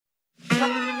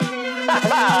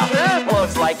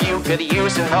Looks like you could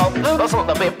use some help from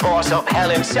the big boss of hell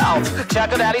himself.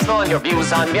 Check it out, he's on your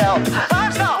views on Yelp.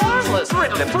 5-star horseless,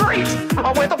 written in threes,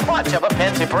 with a punch of a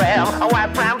pentagram. A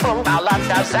whap, ram, boom, a lot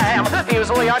of Sam.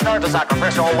 Usually I turn to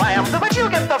sacrificial lamb, but you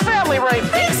get the family rate.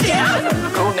 Yeah.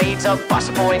 Who needs a bus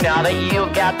boy now that you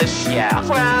got the chef?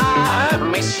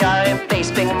 Michelin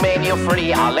tasting menu for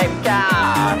the Olive.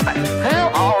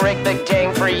 I'll rig the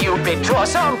game for you, big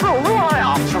toss on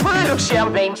royal.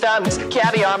 Champagne thumbs,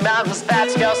 caviar mountains,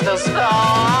 that's just a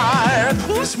start.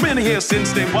 Who's been here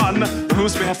since day one?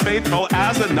 Who's been faithful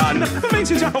as a nun? Makes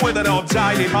you jump with an old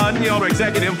tiny pun. Your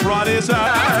executive producer.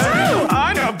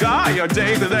 I'm your guy, your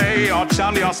day-to-day, your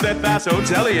chum, your steadfast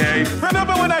hotelier.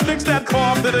 Remember when I fixed that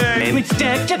clock today? Which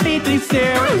deck to be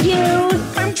you?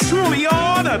 I'm truly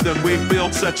honored that we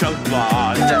built such a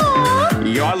bond.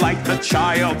 Aww. You're like the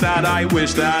child that I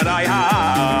wish that I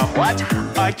have. What?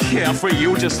 I care for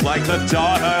you just like the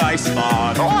daughter I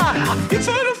spawned. What? It's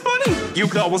sort of funny. You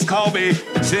could always call me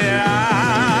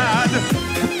Dad.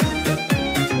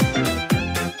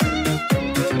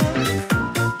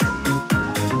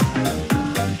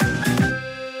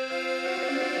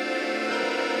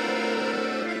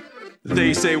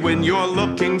 They say when you're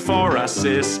looking for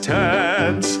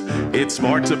assistance, it's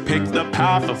smart to pick the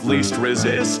path of least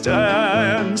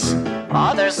resistance.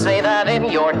 Others say that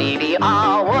in your needy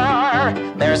hour,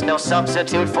 there's no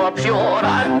substitute for pure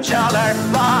angelic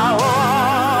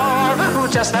power, who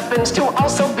just happens to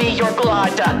also be your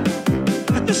blood.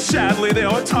 Sadly, there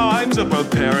are times a both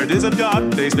parent is a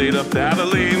god. They stayed up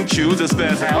battling, chooses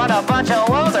better. What a bunch of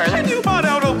losers. And you bought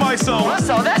out of my soul. Well,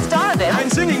 so that's done then. I'm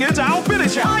singing it, I'll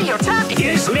finish it. Oh, you're talking.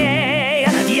 It's me,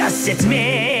 yes it's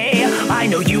me. I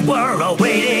know you were all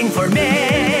waiting for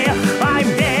me. I'm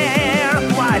there,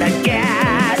 what a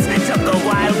guess. Took a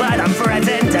while, but I'm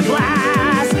present at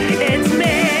last. It's me,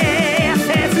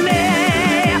 it's me,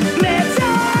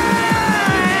 midnight.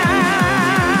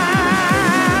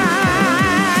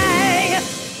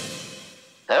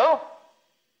 Who?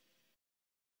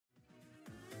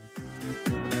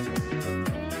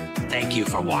 Thank you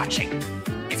for watching.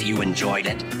 If you enjoyed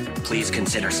it, please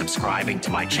consider subscribing to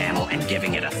my channel and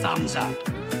giving it a thumbs up.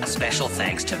 A special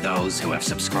thanks to those who have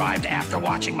subscribed after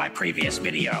watching my previous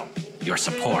video. Your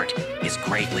support is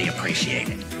greatly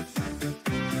appreciated.